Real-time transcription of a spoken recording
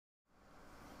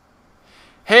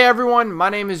Hey everyone, my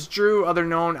name is Drew, other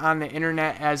known on the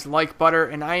internet as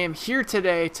LiKeBuTTeR, and I am here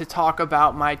today to talk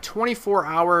about my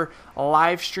 24-hour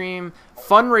live stream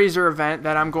fundraiser event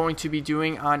that I'm going to be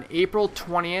doing on April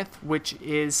 20th, which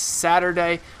is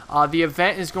Saturday. The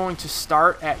event is going to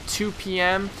start at 2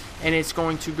 p.m. and it's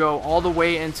going to go all the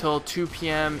way until 2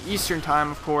 p.m. Eastern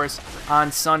time, of course, on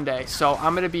Sunday. So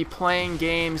I'm going to be playing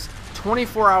games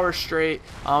 24 hours straight.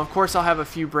 Of course, I'll have a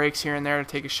few breaks here and there to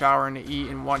take a shower and to eat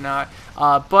and whatnot.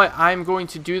 But I'm going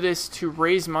to do this to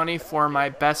raise money for my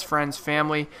best friend's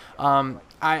family.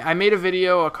 I made a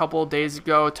video a couple of days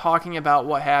ago talking about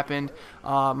what happened.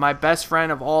 My best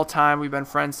friend of all time, we've been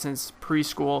friends since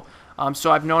preschool.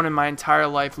 So I've known him my entire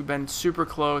life. We've been super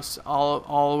close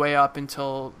all the way up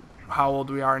until how old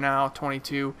we are now,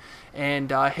 22.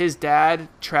 And his dad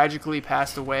tragically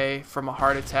passed away from a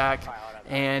heart attack.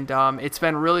 And it's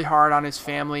been really hard on his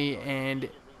family, and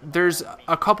there's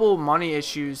a couple money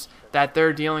issues that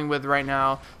they're dealing with right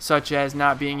now, such as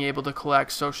not being able to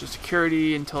collect Social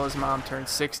Security until his mom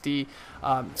turns 60,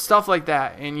 stuff like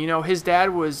that. And you know, his dad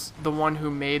was the one who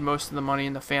made most of the money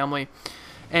in the family.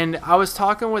 And I was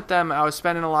talking with them. I was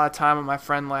spending a lot of time with my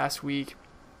friend last week,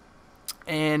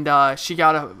 and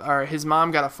his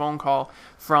mom got a phone call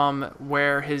from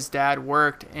where his dad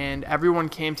worked, and everyone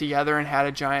came together and had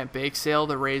a giant bake sale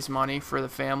to raise money for the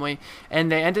family,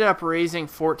 and they ended up raising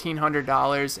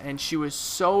 $1,400, and she was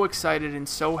so excited and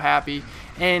so happy.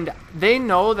 And they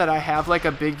know that I have like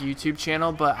a big YouTube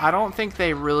channel, but I don't think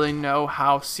they really know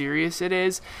how serious it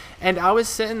is. And I was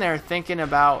sitting there thinking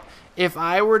about, if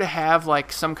I were to have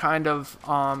like some kind of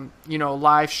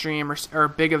live stream or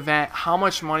big event, how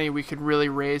much money we could really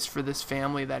raise for this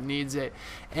family that needs it.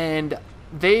 And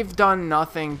they've done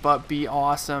nothing but be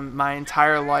awesome my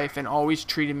entire life and always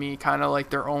treated me kind of like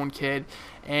their own kid.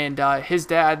 And his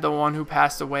dad, the one who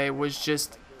passed away, was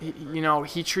just,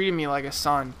 he treated me like a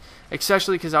son,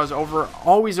 especially because I was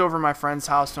always over my friend's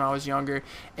house when I was younger.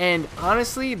 And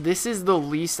honestly, this is the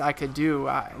least I could do.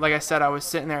 Like I said, I was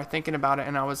sitting there thinking about it,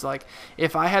 and I was like,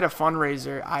 if I had a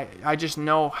fundraiser, I just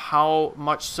know how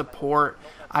much support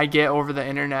I get over the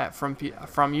internet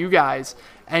from you guys,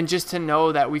 and just to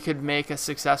know that we could make a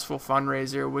successful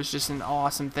fundraiser was just an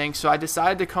awesome thing. So I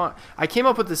decided I came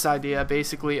up with this idea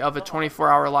basically of a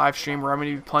 24-hour live stream where I'm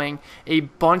going to be playing a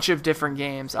bunch of different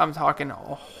games. I'm talking a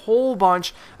whole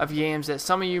bunch of games that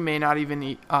some of you may not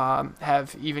even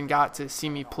have even got to see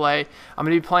me play. I'm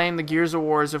going to be playing the Gears of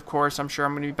Wars, of course. I'm sure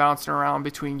I'm going to be bouncing around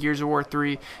between Gears of War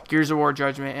 3, Gears of War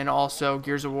Judgment, and also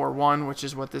Gears of War 1, which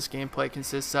is what this gameplay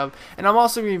consists of. And I'm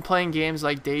also going to be playing games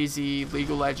like DayZ, League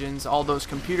of Legends, all those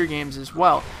computer games as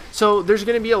well. So there's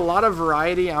going to be a lot of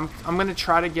variety. I'm going to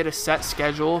try to get a set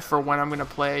schedule for when I'm going to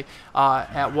play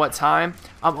at what time.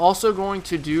 I'm also going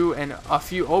to do a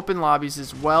few open lobbies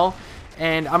as well,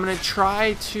 and I'm going to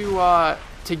try to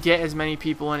get as many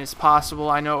people in as possible.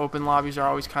 I know open lobbies are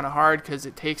always kind of hard because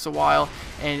it takes a while,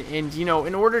 and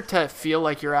in order to feel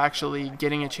like you're actually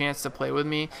getting a chance to play with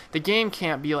me, the game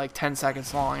can't be like 10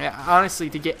 seconds long.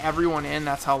 Honestly, to get everyone in,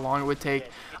 that's how long it would take.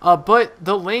 But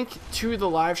the link to the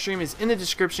live stream is in the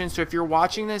description, so if you're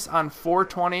watching this on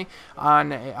 4/20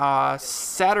 on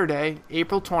Saturday,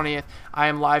 April 20th, I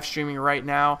am live streaming right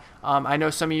now. I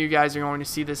know some of you guys are going to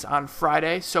see this on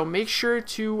Friday, so make sure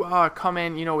to come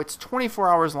in. It's 24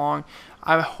 hours long.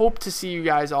 I hope to see you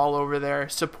guys all over there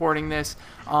supporting this.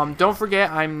 Don't forget,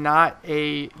 I'm not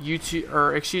a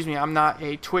I'm not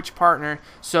a Twitch partner,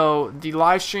 so the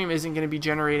live stream isn't going to be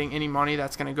generating any money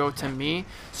that's going to go to me.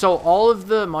 So all of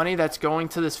the money that's going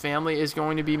to this family is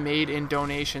going to be made in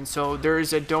donations. So there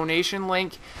is a donation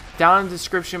link down in the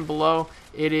description below.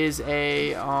 It is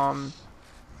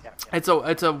it's a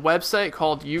website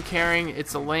called YouCaring.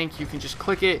 It's a link. You can just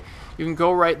click it. You can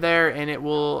go right there, and it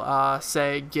will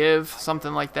say give,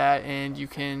 something like that, and you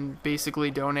can basically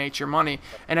donate your money.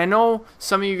 And I know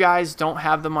some of you guys don't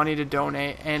have the money to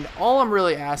donate, and all I'm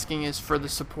really asking is for the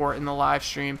support in the live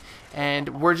stream,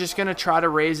 and we're just going to try to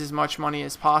raise as much money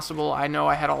as possible. I know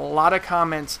I had a lot of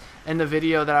comments in the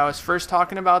video that I was first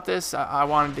talking about this. I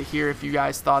wanted to hear if you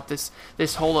guys thought this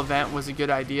whole event was a good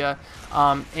idea,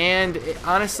 and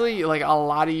honestly, like, a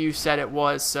lot of you said it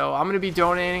was. So I'm going to be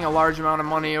donating a large amount of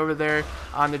money over there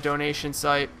on the donation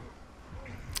site,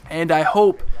 and I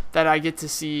hope that I get to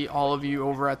see all of you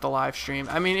over at the live stream.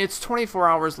 I mean, it's 24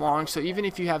 hours long, so even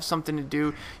if you have something to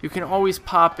do, you can always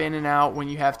pop in and out when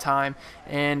you have time.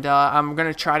 And I'm going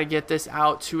to try to get this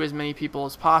out to as many people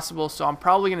as possible, so I'm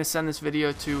probably going to send this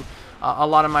video to a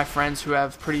lot of my friends who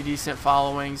have pretty decent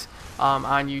followings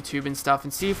on YouTube and stuff,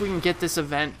 and see if we can get this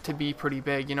event to be pretty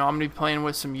big. You know, I'm going to be playing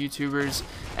with some YouTubers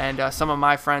and some of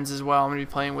my friends as well. I'm going to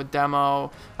be playing with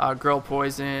Demo, Girl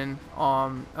Poison.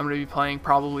 I'm going to be playing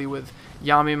probably with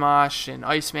Yamimash and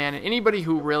Iceman and anybody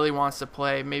who really wants to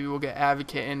play. Maybe we'll get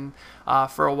Advocate in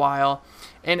for a while.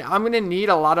 And I'm going to need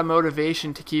a lot of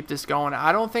motivation to keep this going.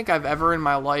 I don't think I've ever in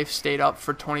my life stayed up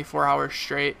for 24 hours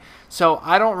straight. So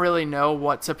I don't really know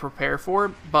what to prepare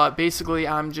for. But basically,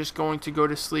 I'm just going to go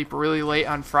to sleep really late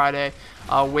on Friday,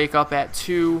 wake up at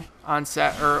 2 on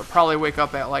or probably wake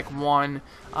up at like 1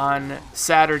 on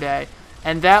Saturday.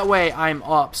 And that way I'm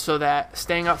up, so that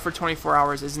staying up for 24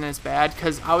 hours isn't as bad.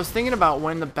 Because I was thinking about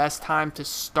when the best time to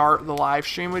start the live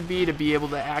stream would be to be able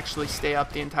to actually stay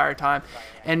up the entire time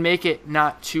and make it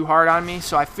not too hard on me.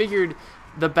 So I figured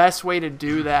the best way to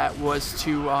do that was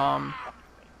to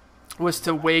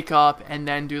wake up and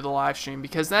then do the live stream,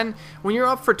 because then when you're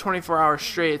up for 24 hours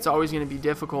straight, it's always going to be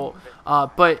difficult,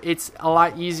 but it's a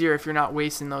lot easier if you're not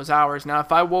wasting those hours. Now,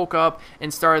 if I woke up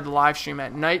and started the live stream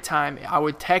at nighttime, I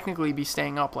would technically be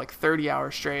staying up like 30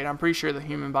 hours straight. I'm pretty sure the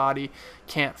human body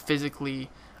can't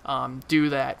physically do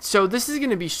that. So this is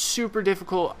going to be super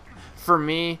difficult for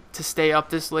me to stay up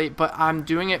this late, but I'm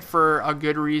doing it for a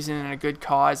good reason and a good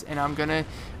cause, and I'm going to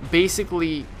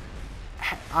basically,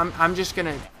 I'm just going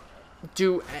to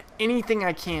do anything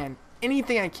I can.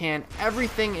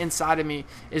 Everything inside of me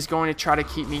is going to try to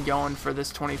keep me going for this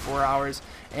 24 hours.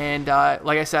 And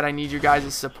like I said, I need your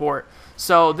guys' support.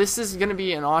 So this is going to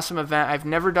be an awesome event. I've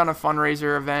never done a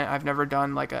fundraiser event. I've never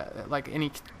done like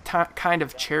any kind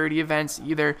of charity events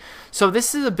either. So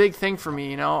this is a big thing for me,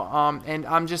 you know. And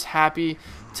I'm just happy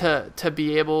to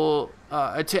be able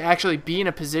to actually be in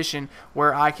a position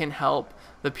where I can help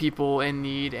the people in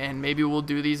need, and maybe we'll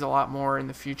do these a lot more in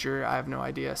the future. I have no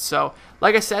idea. So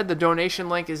like I said, the donation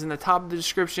link is in the top of the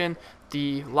description.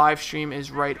 The live stream is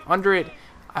right under it.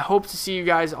 I hope to see you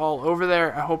guys all over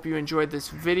there. I hope you enjoyed this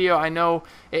video. I know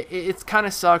it kind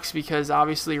of sucks, because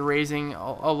obviously raising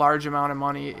a large amount of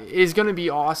money is going to be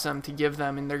awesome to give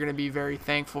them, and they're going to be very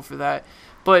thankful for that.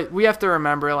 But we have to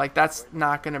remember, like, that's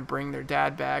not going to bring their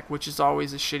dad back, which is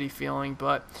always a shitty feeling.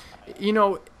 But, you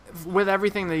know, with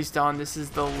everything that he's done, this is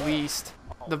the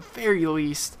very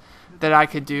least that I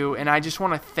could do. And I just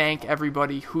want to thank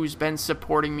everybody who's been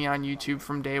supporting me on YouTube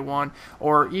from day one,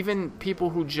 or even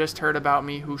people who just heard about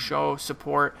me who show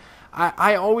support.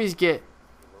 I always get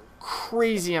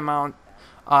crazy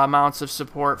amounts of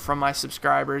support from my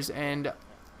subscribers, and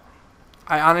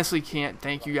I honestly can't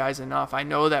thank you guys enough. I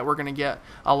know that we're going to get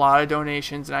a lot of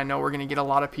donations, and I know we're going to get a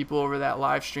lot of people over that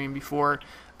live stream before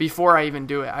I even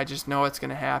do it. I just know it's going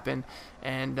to happen,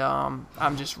 and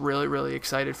I'm just really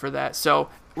excited for that. So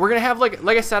we're going to have,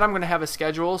 like I said, I'm going to have a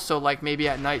schedule. So like maybe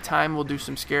at nighttime we'll do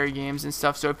some scary games and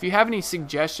stuff. So if you have any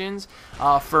suggestions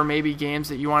for maybe games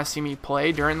that you want to see me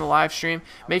play during the live stream,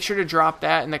 make sure to drop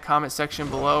that in the comment section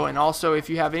below. And also, if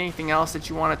you have anything else that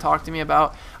you want to talk to me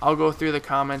about, I'll go through the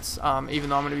comments, even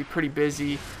though I'm going to be pretty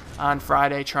busy on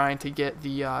Friday trying to get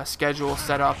the schedule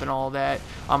set up and all that.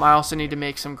 I also need to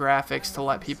make some graphics to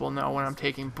let people know when I'm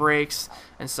taking breaks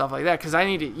and stuff like that, because I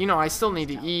need to, you know, I still need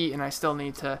to eat, and I still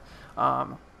need to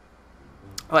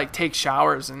like take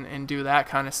showers and do that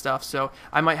kind of stuff. So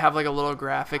I might have like a little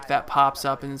graphic that pops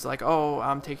up and it's like, oh,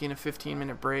 I'm taking a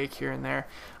 15-minute break here and there.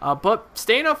 But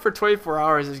staying up for 24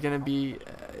 hours is gonna be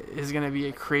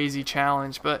a crazy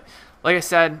challenge. But like I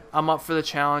said, I'm up for the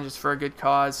challenge. It's for a good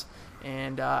cause.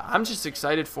 And I'm just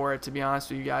excited for it, to be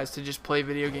honest with you guys, to just play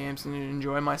video games and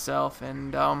enjoy myself.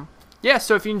 And yeah,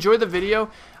 so if you enjoyed the video,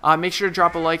 make sure to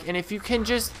drop a like. And if you can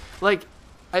just, like,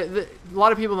 a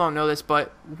lot of people don't know this,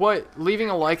 but what leaving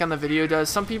a like on the video does,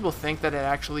 some people think that it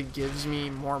actually gives me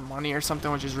more money or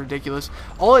something, which is ridiculous.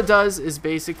 All it does is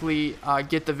basically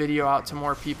get the video out to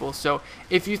more people. So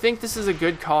if you think this is a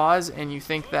good cause and you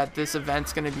think that this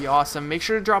event's going to be awesome, make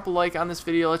sure to drop a like on this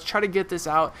video. Let's try to get this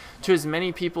out to as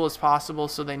many people as possible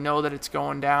so they know that it's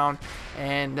going down.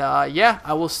 And yeah,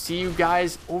 I will see you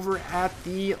guys over at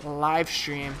the live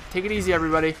stream. Take it easy,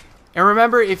 everybody. And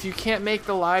remember, if you can't make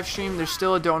the live stream, there's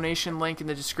still a donation link in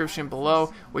the description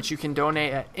below, which you can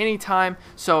donate at any time.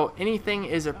 So anything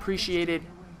is appreciated.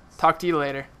 Talk to you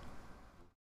later.